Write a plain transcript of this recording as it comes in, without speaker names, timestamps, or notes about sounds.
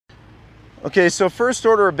Okay, so first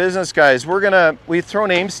order of business, guys, we've thrown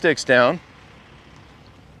aim sticks down,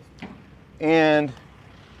 and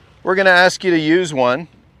we're gonna ask you to use one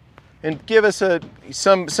and give us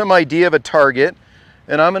some idea of a target.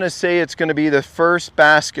 And I'm gonna say it's gonna be the first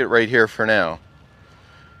basket right here for now.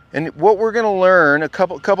 And what we're gonna learn, a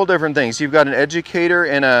couple different things. You've got an educator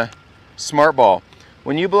and a smart ball.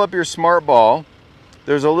 When you blow up your smart ball,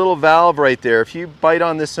 there's a little valve right there. If you bite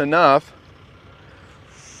on this enough,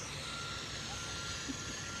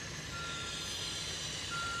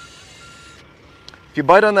 if you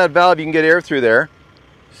bite on that valve, you can get air through there.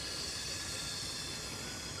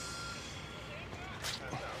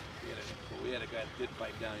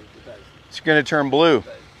 It's going to turn blue.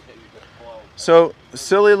 So,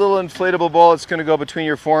 silly little inflatable ball, it's going to go between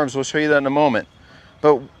your forearms. We'll show you that in a moment.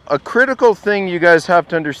 But a critical thing you guys have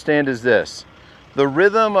to understand is this: the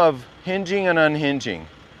rhythm of hinging and unhinging.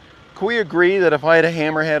 Can we agree that if I had a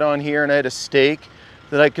hammerhead on here and I had a stake,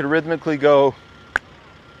 that I could rhythmically go,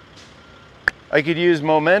 I could use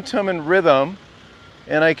momentum and rhythm,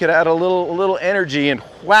 and I could add a little energy and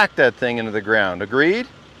whack that thing into the ground. Agreed?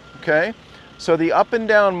 Okay? So the up and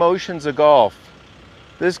down motions of golf.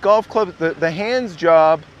 This golf club, the hand's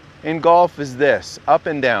job in golf is this: up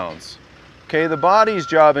and downs. Okay, the body's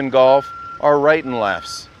job in golf are right and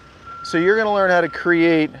lefts. So you're gonna learn how to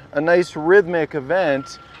create a nice rhythmic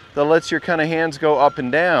event that lets your kind of hands go up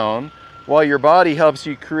and down, while your body helps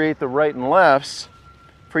you create the right and lefts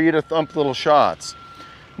for you to thump little shots.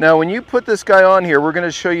 Now, when you put this guy on here, we're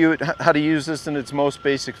gonna show you how to use this in its most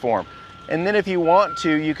basic form. And then if you want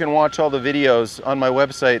to, you can watch all the videos on my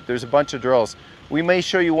website. There's a bunch of drills. We may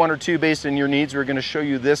show you one or two based on your needs. We're gonna show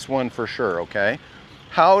you this one for sure, okay?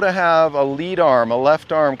 How to have a lead arm, a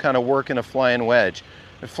left arm kind of work in a flying wedge.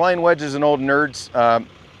 A flying wedge is an old nerd's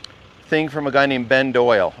thing from a guy named Ben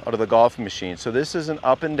Doyle out of the Golf Machine. So this is an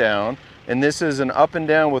up and down, and this is an up and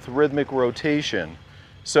down with rhythmic rotation.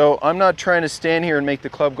 So I'm not trying to stand here and make the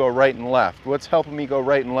club go right and left. What's helping me go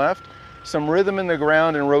right and left? Some rhythm in the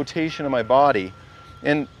ground and rotation of my body.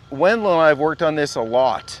 And Wendell and I have worked on this a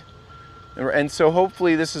lot. And so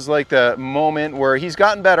hopefully this is like the moment where he's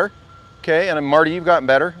gotten better. Okay, and Marty, you've gotten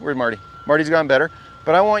better. Where's Marty? Marty's gotten better.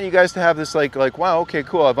 But I want you guys to have this like wow, okay,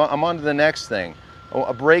 cool, I'm on to the next thing.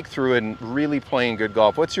 A breakthrough in really playing good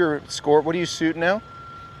golf. What's your score? What are you shooting now?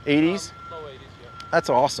 80s? Low 80s, yeah.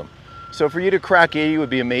 That's awesome. So for you to crack 80 would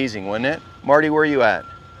be amazing, wouldn't it? Marty, where are you at?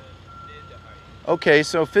 Okay,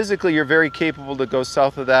 so physically you're very capable to go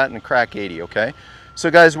south of that and crack 80, okay?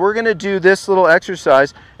 So guys, we're gonna do this little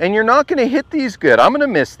exercise, and you're not gonna hit these good. I'm gonna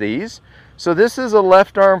miss these. So this is a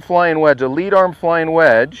left arm flying wedge, a lead arm flying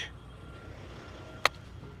wedge,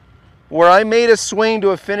 where I made a swing to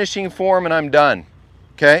a finishing form and I'm done,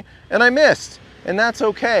 okay? And I missed, and that's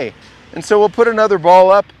okay. And so we'll put another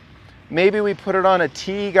ball up. Maybe we put it on a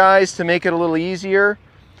tee, guys, to make it a little easier.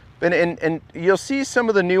 And you'll see some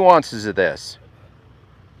of the nuances of this.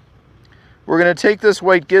 We're gonna take this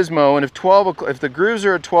white gizmo, and if the grooves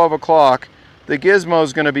are at 12 o'clock, the gizmo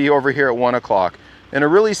is gonna be over here at 1 o'clock. And a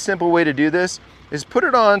really simple way to do this is put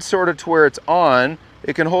it on sort of to where it's on.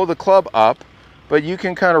 It can hold the club up, but you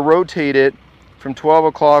can kind of rotate it from 12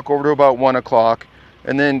 o'clock over to about 1 o'clock,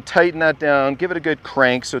 and then tighten that down, give it a good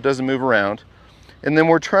crank so it doesn't move around. And then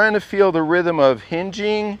we're trying to feel the rhythm of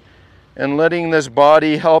hinging and letting this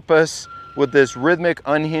body help us with this rhythmic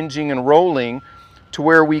unhinging and rolling to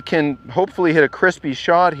where we can hopefully hit a crispy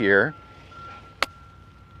shot here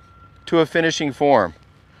to a finishing form.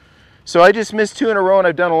 So I just missed 2 in a row, and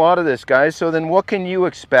I've done a lot of this, guys. So then what can you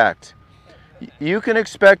expect? You can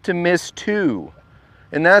expect to miss 2,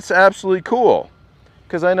 and that's absolutely cool.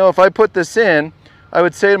 Because I know if I put this in, I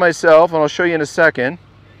would say to myself, and I'll show you in a second,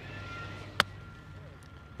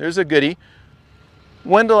 there's a goodie.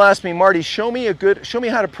 Wendell asked me, Marty, show me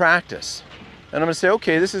how to practice. And I'm gonna say,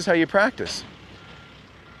 okay, this is how you practice.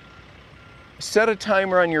 Set a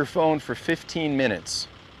timer on your phone for 15 minutes,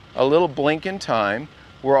 a little blink in time,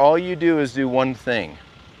 where all you do is do one thing.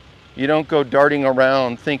 You don't go darting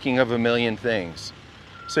around thinking of a million things.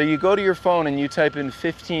 So you go to your phone and you type in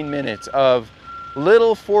 15 minutes of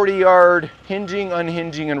little 40-yard hinging,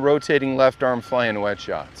 unhinging, and rotating left arm flying wedge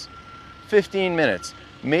shots. 15 minutes.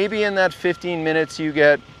 Maybe in that 15 minutes you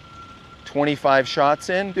get 25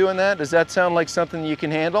 shots in doing that. Does that sound like something you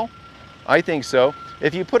can handle? I think so.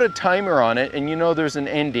 If you put a timer on it and you know there's an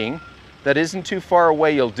ending that isn't too far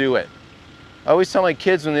away, you'll do it. I always tell my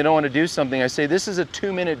kids when they don't want to do something, I say, this is a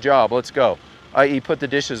 2-minute job, let's go. I.e. put the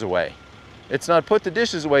dishes away. It's not put the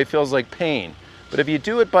dishes away feels like pain. But if you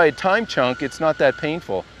do it by a time chunk, it's not that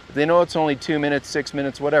painful. If they know it's only 2 minutes, 6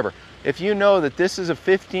 minutes, whatever. If you know that this is a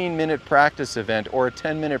 15-minute practice event or a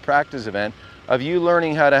 10-minute practice event of you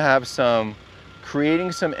learning how to have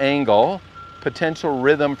creating some angle, potential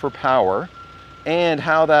rhythm for power, and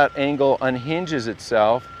how that angle unhinges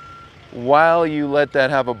itself while you let that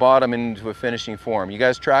have a bottom into a finishing form. You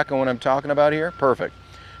guys tracking what I'm talking about here? Perfect.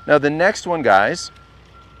 Now the next one, guys,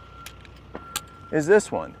 is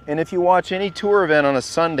this one. And if you watch any tour event on a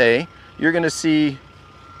Sunday, you're gonna see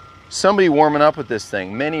somebody warming up with this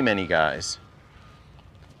thing, many guys.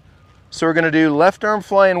 So we're gonna do left arm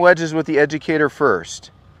flying wedges with the educator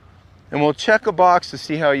first. And we'll check a box to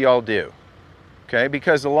see how y'all do. Okay,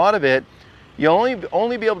 because a lot of it, you'll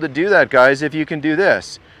only be able to do that, guys, if you can do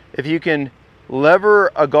this. If you can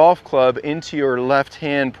lever a golf club into your left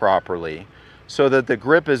hand properly so that the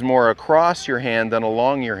grip is more across your hand than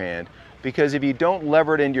along your hand. Because if you don't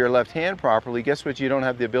lever it into your left hand properly, guess what you don't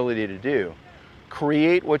have the ability to do?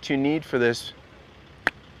 Create what you need for this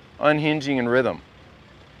unhinging and rhythm.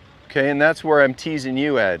 Okay, and that's where I'm teasing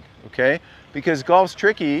you, Ed, okay? Because golf's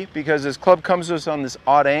tricky because this club comes to us on this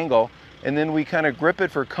odd angle and then we kind of grip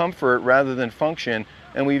it for comfort rather than function,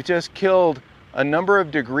 and we've just killed a number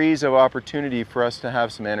of degrees of opportunity for us to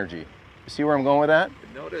have some energy. You see where I'm going with that?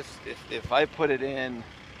 Notice if I put it in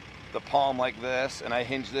the palm like this and I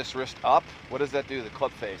hinge this wrist up, what does that do to the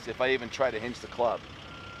club face? If I even try to hinge the club,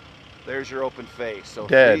 there's your open face. So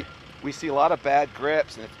dead. We see a lot of bad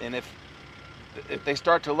grips, and if they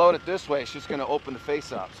start to load it this way, it's just going to open the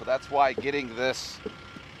face up. So that's why getting this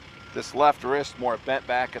left wrist more bent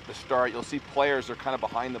back at the start. You'll see players are kind of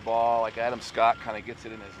behind the ball, like Adam Scott kind of gets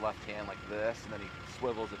it in his left hand like this, and then he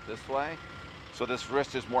swivels it this way. So this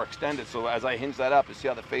wrist is more extended. So as I hinge that up, you see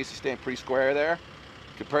how the face is staying pretty square there?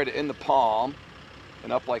 Compared to in the palm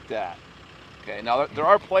and up like that. Okay, now there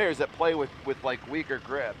are players that play with like weaker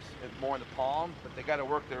grips and more in the palm, but they got to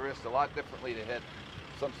work their wrist a lot differently to hit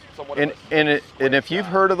somewhat of and if you've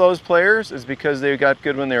heard of those players, it's because they got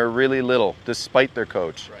good when they were really little, despite their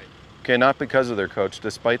coach. Right. Okay, not because of their coach,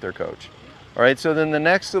 despite their coach. All right, so then the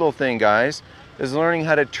next little thing, guys, is learning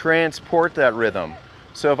how to transport that rhythm.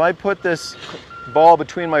 So if I put this ball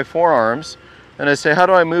between my forearms and I say, how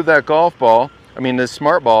do I move that golf ball? I mean, this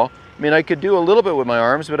smart ball. I mean, I could do a little bit with my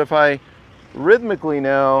arms, but if I rhythmically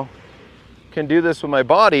now can do this with my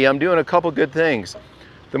body, I'm doing a couple good things.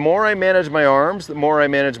 The more I manage my arms, the more I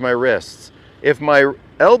manage my wrists. If my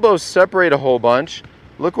elbows separate a whole bunch,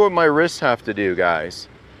 look what my wrists have to do, guys.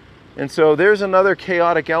 And so there's another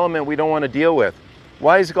chaotic element we don't want to deal with.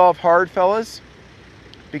 Why is golf hard, fellas?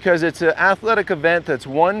 Because it's an athletic event that's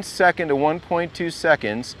 1 second to 1.2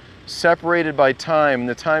 seconds separated by time. And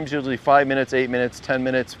the time's usually 5 minutes, 8 minutes, 10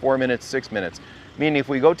 minutes, 4 minutes, 6 minutes. Meaning if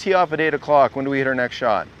we go tee off at 8 o'clock, when do we hit our next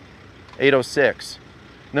shot? 8:06.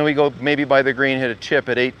 And then we go maybe by the green, hit a chip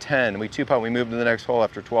at 8:10. We two putt, we move to the next hole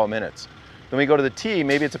after 12 minutes. Then we go to the tee,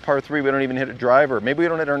 maybe it's a par 3, we don't even hit a driver. Maybe we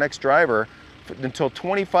don't hit our next driver until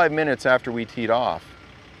 25 minutes after we teed off.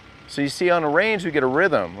 So you see on a range, we get a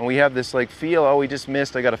rhythm and we have this like feel, oh, we just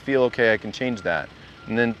missed, I got to feel, okay, I can change that.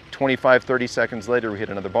 And then 25, 30 seconds later, we hit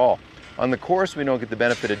another ball. On the course, we don't get the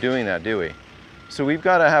benefit of doing that, do we? So we've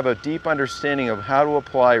got to have a deep understanding of how to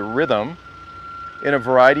apply rhythm in a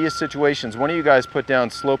variety of situations. One of you guys put down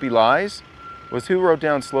slopey lies. Who wrote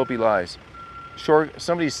down slopey lies?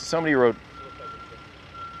 Somebody wrote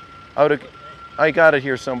out of, I got it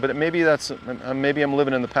here but maybe I'm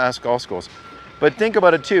living in the past golf schools. But think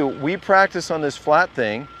about it too. We practice on this flat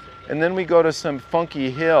thing and then we go to some funky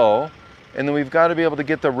hill and then we've got to be able to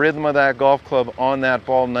get the rhythm of that golf club on that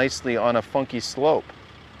ball nicely on a funky slope.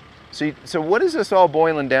 So what is this all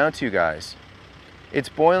boiling down to, guys? It's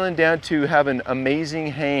boiling down to having amazing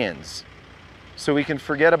hands so we can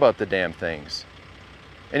forget about the damn things.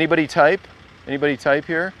 Anybody type? Anybody type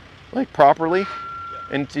here? Like properly?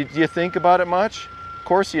 And do you think about it much? Of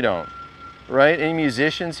course you don't, right? Any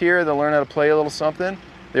musicians here that learn how to play a little something?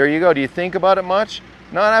 There you go. Do you think about it much?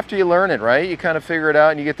 Not after you learn it, right? You kind of figure it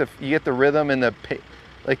out and you get the rhythm and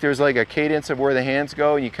like there's like a cadence of where the hands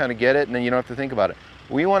go and you kind of get it and then you don't have to think about it.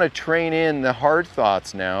 We want to train in the hard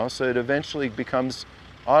thoughts now so it eventually becomes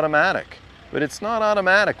automatic. But it's not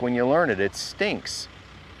automatic when you learn it. It stinks.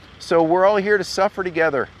 So we're all here to suffer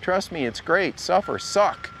together. Trust me, it's great. Suffer,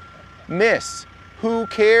 suck, miss. Who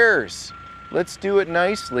cares? Let's do it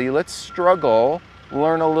nicely. Let's struggle,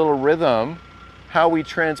 learn a little rhythm, how we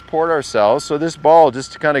transport ourselves. So this ball,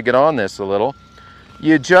 just to kind of get on this a little,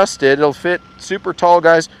 you adjust it, it'll fit super tall,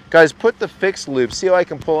 guys. Guys, put the fixed loop. See how I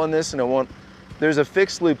can pull on this and it won't. There's a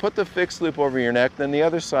fixed loop. Put the fixed loop over your neck, then the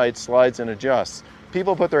other side slides and adjusts.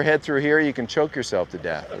 People put their head through here, you can choke yourself to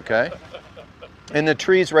death, okay? And the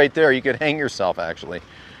tree's right there. You could hang yourself, actually.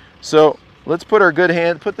 So let's put our good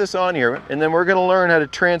hand, put this on here, and then we're gonna learn how to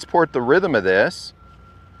transport the rhythm of this.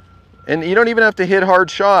 And you don't even have to hit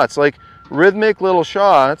hard shots, like rhythmic little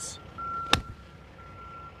shots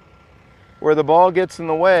where the ball gets in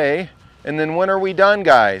the way. And then when are we done,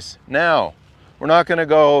 guys? Now. We're not gonna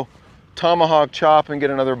go tomahawk chop and get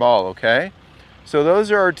another ball, okay? So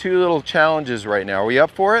those are our two little challenges right now. Are we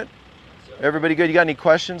up for it? Everybody good? You got any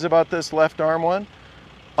questions about this left arm one?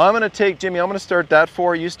 I'm gonna take, Jimmy, I'm gonna start that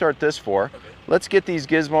 4, you start this 4. Okay. Let's get these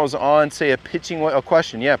gizmos on, say a pitching, a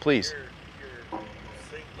question, yeah, please. Your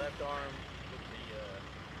sync left arm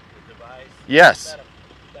with the device. Yes.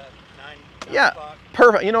 About 9 yeah, o'clock.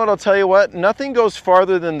 Perfect. You know what, I'll tell you what, nothing goes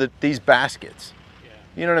farther than these baskets. Yeah.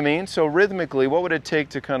 You know what I mean? So rhythmically, what would it take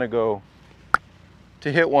to kind of go,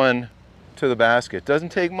 to hit one to the basket? Doesn't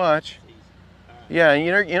take much. Yeah, and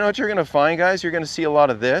you know what you're gonna find, guys? You're gonna see a lot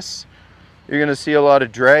of this. You're gonna see a lot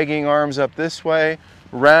of dragging arms up this way,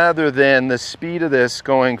 rather than the speed of this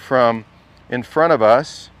going from in front of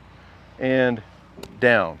us and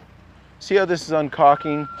down. See how this is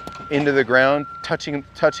uncocking into the ground, touching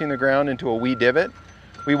the ground into a wee divot?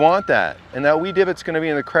 We want that. And that wee divot's gonna be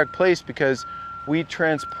in the correct place because we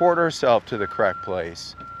transport ourselves to the correct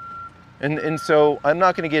place. And so I'm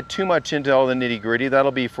not gonna get too much into all the nitty gritty.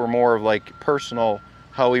 That'll be for more of like personal,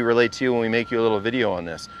 how we relate to you when we make you a little video on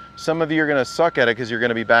this. Some of you are gonna suck at it because you're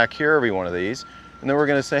gonna be back here every one of these. And then we're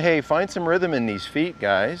gonna say, hey, find some rhythm in these feet,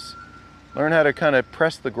 guys. Learn how to kind of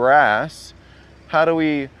press the grass. How do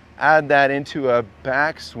we add that into a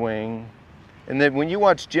backswing? And then when you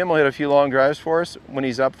watch Jim will hit a few long drives for us when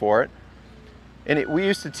he's up for it. And we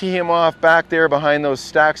used to tee him off back there behind those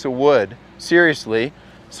stacks of wood, seriously.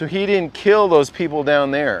 So he didn't kill those people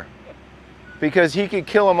down there, because he could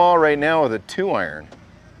kill them all right now with a 2-iron.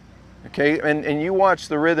 Okay, and you watch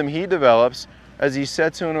the rhythm he develops as he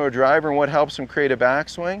sets into a driver and what helps him create a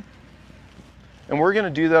backswing. And we're gonna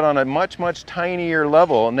do that on a much, much tinier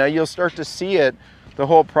level. Now you'll start to see it, the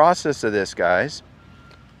whole process of this, guys.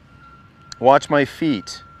 Watch my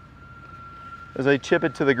feet as I chip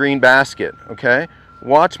it to the green basket, okay?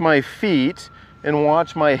 Watch my feet and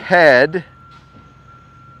watch my head.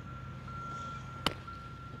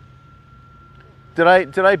 Did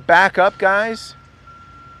I back up, guys?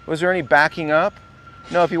 Was there any backing up?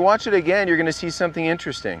 No, if you watch it again, you're gonna see something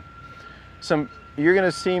interesting. You're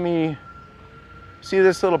gonna see me, see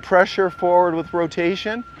this little pressure forward with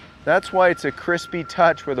rotation? That's why it's a crispy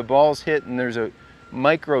touch where the ball's hit and there's a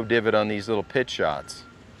micro divot on these little pitch shots.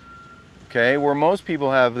 Okay, where most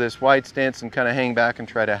people have this wide stance and kind of hang back and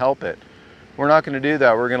try to help it. We're not gonna do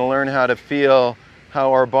that. We're gonna learn how to feel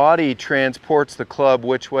how our body transports the club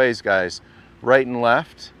which ways, guys. Right and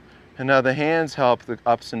left, and now the hands help the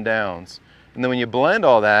ups and downs. And then when you blend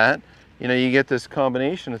all that, you know, you get this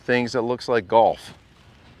combination of things that looks like golf.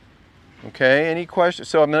 Okay, any questions?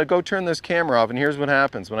 So I'm gonna go turn this camera off, and here's what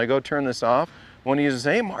happens. When I go turn this off, one of you says,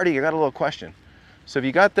 hey Marty, I got a little question. So if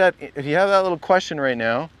you got that, if you have that little question right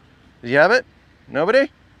now, do you have it?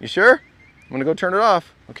 Nobody? You sure? I'm gonna go turn it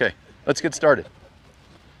off. Okay, let's get started.